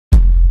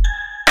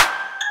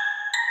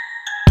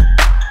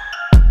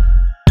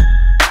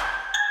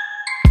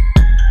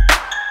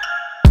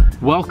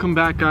Welcome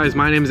back, guys.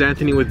 My name is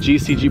Anthony with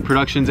GCG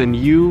Productions, and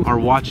you are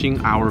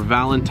watching our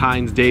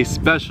Valentine's Day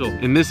special.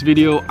 In this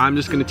video, I'm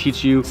just gonna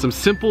teach you some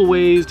simple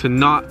ways to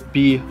not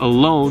be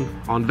alone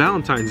on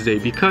Valentine's Day,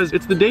 because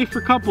it's the day for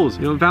couples.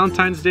 You know,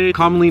 Valentine's Day,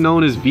 commonly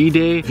known as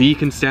V-Day. V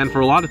can stand for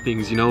a lot of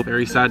things, you know,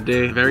 very sad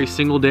day, very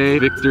single day,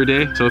 Victor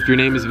Day. So if your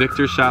name is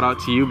Victor, shout out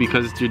to you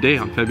because it's your day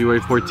on February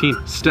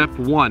 14th. Step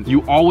 1,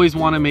 you always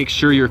wanna make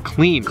sure you're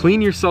clean.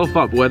 Clean yourself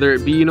up, whether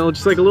it be, you know,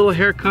 just like a little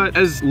haircut,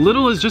 as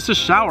little as just a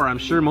shower. I'm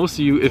sure most of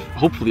you, if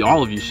hopefully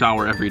all of you,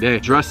 shower every day.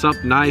 Dress up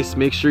nice,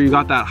 make sure you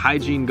got that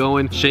hygiene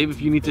going. Shave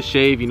if you need to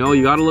shave, you know,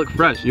 you gotta look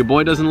fresh. Your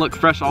boy doesn't look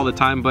fresh all the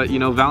time, but you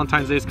know,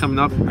 Valentine's Day is coming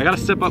up. I gotta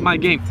step up my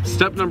game.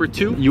 Step number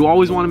 2, you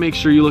always wanna make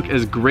sure you look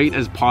as great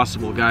as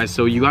possible, guys.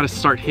 So you gotta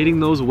start hitting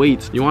those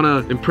weights. You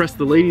wanna impress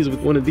the ladies with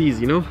one of these,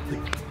 you know?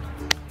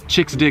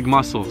 Chicks dig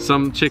muscle.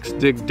 Some chicks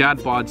dig dad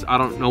bods. I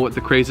don't know what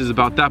the craze is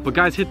about that, but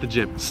guys, hit the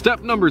gym.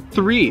 Step number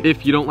 3,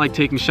 if you don't like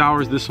taking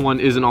showers, this one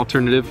is an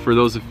alternative for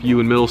those of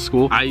you in middle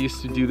school. I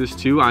used to do this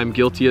too. I'm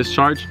guilty as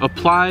charged.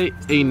 Apply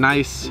a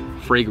nice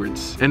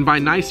fragrance. And by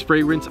nice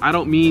fragrance, I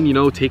don't mean, you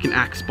know, take an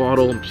Axe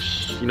bottle,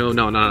 you know,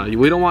 no.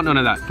 We don't want none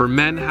of that. For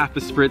men, half a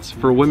spritz.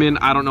 For women,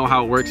 I don't know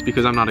how it works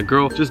because I'm not a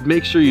girl. Just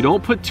make sure you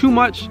don't put too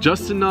much,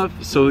 just enough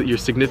so that your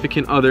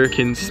significant other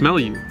can smell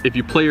you. If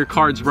you play your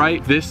cards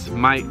right, this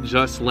might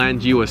just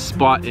land you a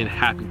spot in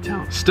Happy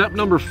Town. Step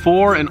number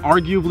 4, and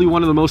arguably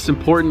one of the most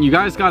important, you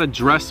guys gotta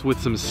dress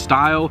with some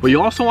style, but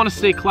you also wanna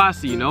stay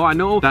classy, you know? I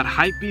know that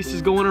hypebeast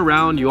is going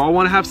around. You all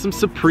wanna have some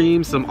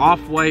Supreme, some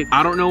Off-White.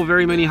 I don't know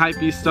very many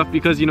hypebeast stuff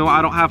because, you know,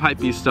 I don't have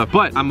hypebeast stuff,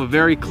 but I'm a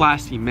very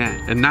classy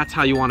man, and that's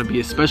how you wanna be,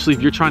 especially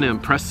if you're trying to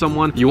impress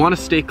someone. You wanna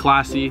stay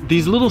classy.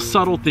 These little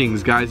subtle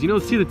things, guys. You know,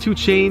 see the 2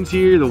 chains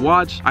here, the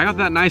watch. I got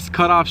that nice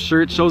cut-off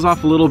shirt, shows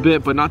off a little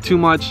bit, but not too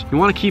much. You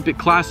wanna keep it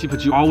classy,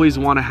 but you always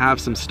wanna have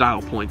some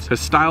style points,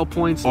 because style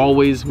points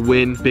always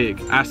win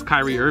big. Ask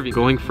Kyrie Irving,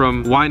 going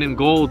from wine and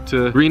gold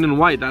to green and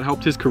white, that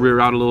helped his career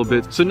out a little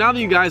bit. So now that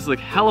you guys look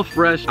hella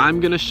fresh, I'm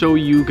gonna show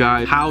you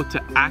guys how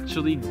to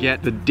actually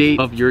get the date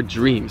of your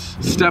dreams.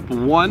 Step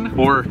 1,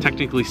 or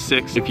technically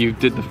 6 if you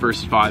did the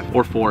first 5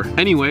 or 4.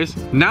 Anyways,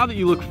 now that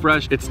you look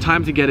fresh, it's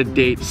time to get a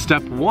date.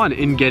 Step 1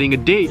 in getting a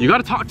date, you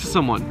gotta talk to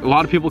someone. A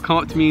lot of people come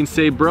up to me and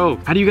say, bro,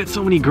 how do you get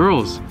so many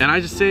girls? And I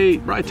just say,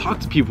 bro, I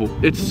talk to people.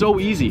 It's so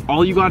easy.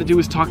 All you gotta do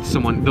is talk to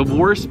someone. The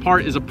worst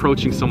part is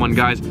approaching someone,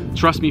 guys.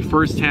 Trust me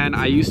firsthand,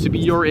 I used to be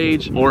your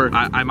age, or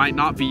I might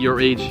not be your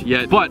age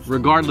yet, but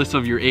regardless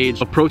of your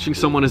age, approaching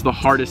someone is the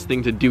hardest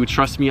thing to do.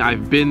 Trust me,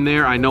 I've been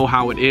there. I know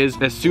how it is.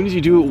 As soon as you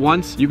do it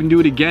once, you can do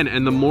it again,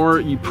 and the more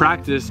you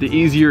practice, the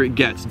easier it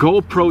gets. Go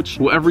approach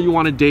whoever you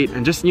want to date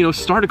and just, you know,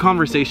 start a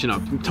conversation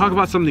up. Talk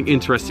about something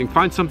interesting.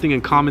 Find something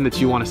in common that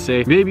you want to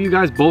say. Maybe you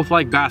guys both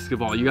like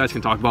basketball. You guys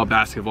can talk about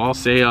basketball.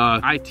 Say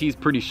IT's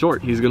pretty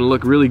short. He's gonna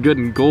look really good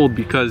in gold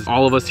because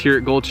all of us here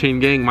at Gold Chain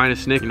Gang,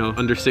 minus Nick, you know,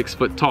 under 6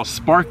 foot tall.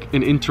 Spark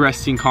an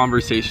interesting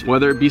conversation,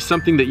 whether it be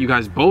something that you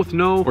guys both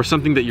know or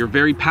something that you're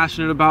very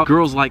passionate about.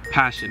 Girls like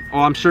passion. Oh,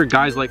 I'm sure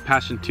guys like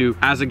passion too.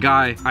 As a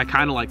guy, I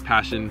kind of like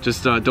passion.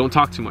 Just don't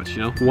talk too much,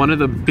 you know? One of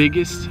the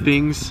biggest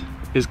things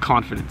is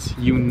confidence.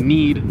 You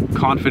need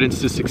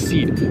confidence to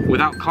succeed.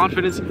 Without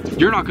confidence,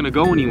 you're not gonna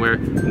go anywhere.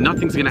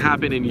 Nothing's gonna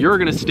happen, and you're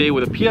gonna stay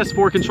with a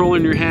PS4 controller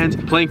in your hands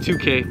playing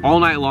 2K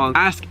all night long.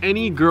 Ask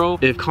any girl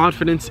if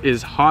confidence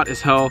is hot as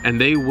hell, and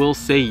they will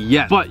say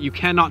yes. But you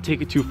cannot take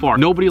it too far.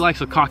 Nobody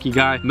likes a cocky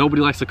guy.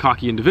 Nobody likes a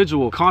cocky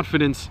individual.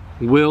 Confidence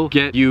will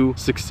get you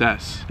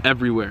success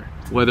everywhere,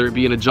 whether it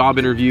be in a job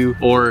interview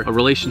or a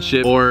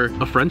relationship or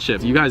a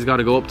friendship. You guys got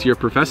to go up to your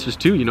professors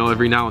too, you know,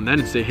 every now and then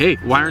and say, hey,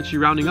 why aren't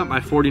you rounding up my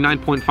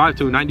 49.5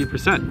 to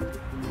 90%?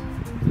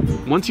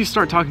 Once you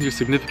start talking to your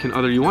significant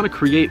other, you want to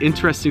create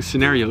interesting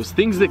scenarios,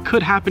 things that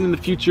could happen in the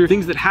future,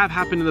 things that have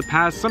happened in the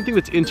past, something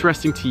that's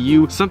interesting to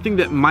you, something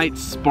that might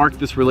spark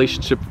this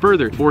relationship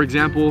further. For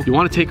example, you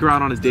want to take her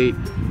out on a date.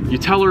 You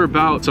tell her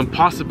about some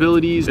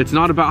possibilities. It's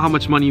not about how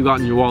much money you got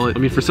in your wallet. I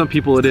mean, for some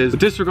people it is, but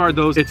disregard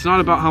those. It's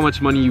not about how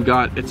much money you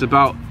got. It's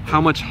about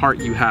how much heart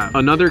you have.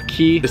 Another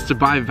key is to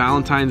buy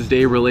Valentine's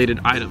Day related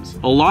items.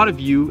 A lot of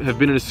you have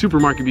been in a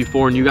supermarket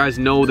before, and you guys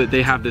know that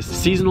they have this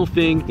seasonal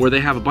thing where they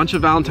have a bunch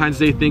of Valentine's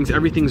Day things.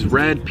 Everything's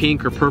red,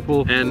 pink, or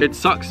purple, and it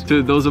sucks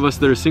to those of us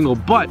that are single,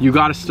 but you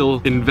gotta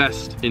still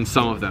invest in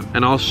some of them.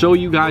 And I'll show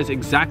you guys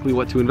exactly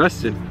what to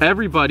invest in.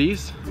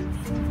 Everybody's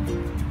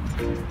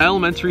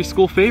elementary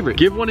school favorite.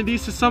 Give one of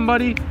these to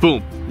somebody,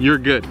 boom, you're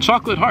good.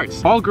 Chocolate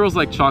hearts. All girls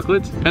like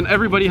chocolates, and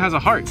everybody has a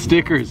heart.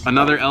 Stickers,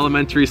 another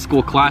elementary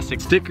school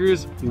classic.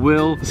 Stickers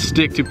will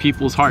stick to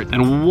people's hearts.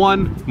 And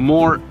one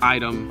more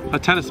item, a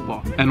tennis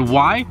ball. And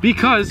why?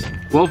 Because,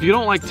 well, if you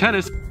don't like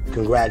tennis,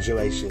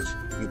 congratulations,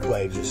 you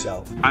played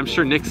yourself. I'm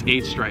sure Nick's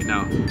aged right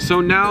now.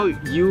 So now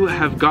you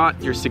have got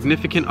your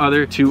significant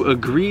other to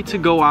agree to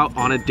go out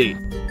on a date.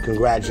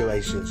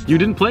 Congratulations. You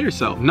didn't play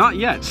yourself. Not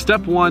yet.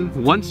 Step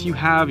one, once you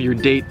have your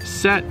date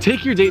set,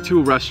 take your date to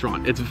a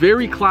restaurant. It's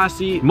very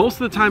classy.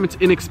 Most of the time it's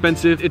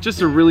inexpensive. It's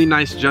just a really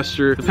nice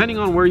gesture. Depending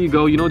on where you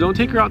go, you know, don't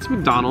take her out to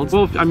McDonald's.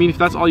 Well, I mean, if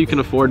that's all you can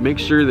afford, make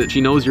sure that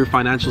she knows your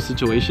financial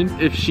situation.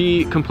 If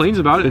she complains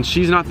about it, then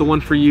she's not the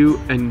one for you,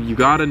 and you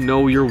gotta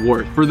know your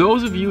worth. For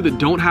those of you that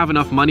don't have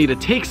enough money to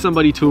take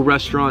somebody to a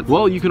restaurant,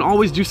 well, you can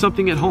always do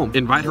something at home.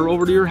 Invite her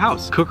over to your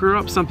house. Cook her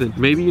up something.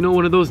 Maybe, you know,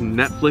 one of those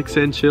Netflix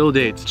and chill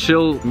dates.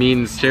 Chill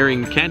means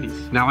sharing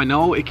candies. Now, I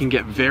know it can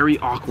get very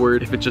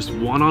awkward if it's just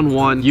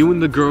one-on-one, you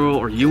and the girl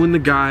or you and the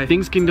guy.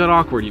 Things can get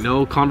awkward, you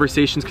know,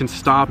 conversations can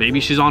stop. Maybe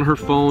she's on her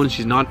phone,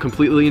 she's not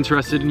completely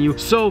interested in you.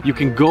 So you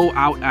can go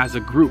out as a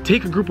group.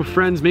 Take a group of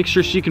friends, make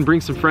sure she can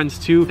bring some friends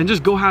too, and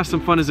just go have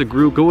some fun as a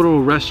group. Go to a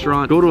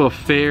restaurant, go to a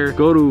fair,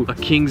 go to a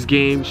Kings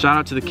game. Shout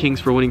out to the Kings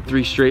for winning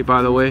 3 straight,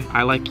 by the way.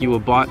 I like you a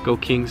bot, go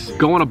Kings.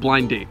 Go on a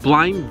blind date.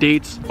 Blind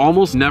dates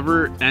almost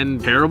never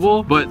end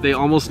terrible, but they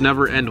almost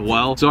never end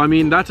well. So I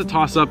mean, that's a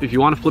toss up. If you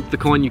want to flip the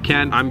coin, you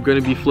can. I'm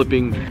gonna be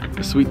flipping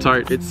a sweet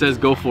tart. It says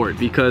go for it,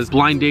 because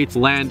blind dates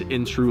land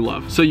in true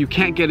love. So you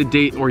can't get a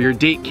date, or your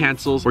date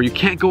cancels, or you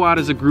can't go out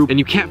as a group, and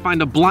you can't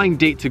find a blind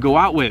date to go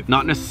out with.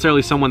 Not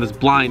necessarily someone that's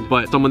blind,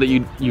 but someone that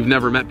you've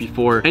never met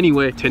before.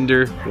 Anyway,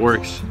 Tinder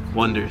works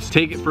wonders.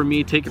 Take it from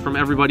me, take it from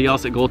everybody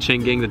else at Gold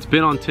Chain Gang that's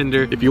been on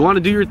Tinder. If you want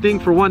to do your thing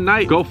for one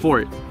night, go for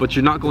it, but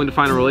you're not going to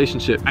find a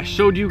relationship. I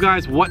showed you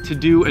guys what to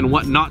do and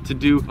what not to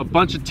do. A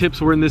bunch of tips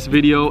were in this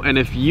video, and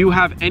if you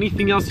have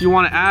anything else you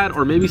want to add,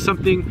 or maybe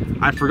something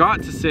I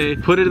forgot to say,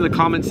 put it in the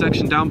comment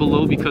section down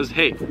below, because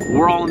hey,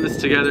 we're all in this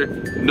together.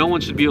 No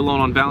one should be alone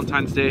on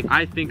Valentine's Day.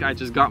 I think I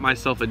just got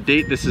myself a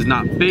date. This is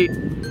not fate.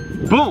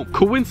 Boom!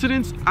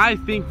 Coincidence? I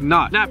think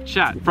not.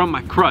 Snapchat from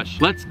my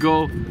crush. Let's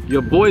go.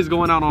 Your boy's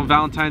going out on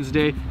Valentine's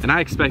Day, and I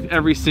expect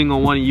every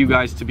single one of you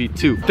guys to be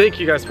too. Thank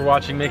you guys for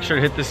watching. Make sure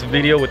to hit this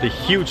video with a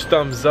huge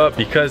thumbs up,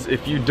 because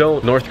if you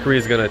don't, North Korea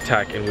is gonna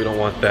attack, and we don't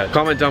want that.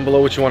 Comment down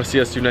below what you want to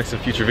see us do next in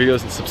future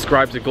videos, and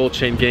subscribe to Gold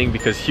Chain Gang,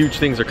 because huge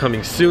things are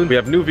coming soon. We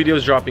have new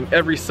videos dropping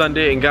every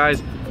Sunday, and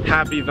guys,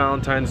 happy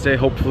Valentine's Day.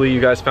 Hopefully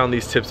you guys found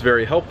these tips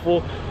very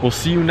helpful. We'll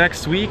see you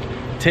next week.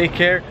 Take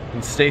care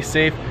and stay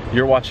safe.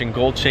 You're watching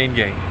Gold Chain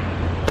Gang.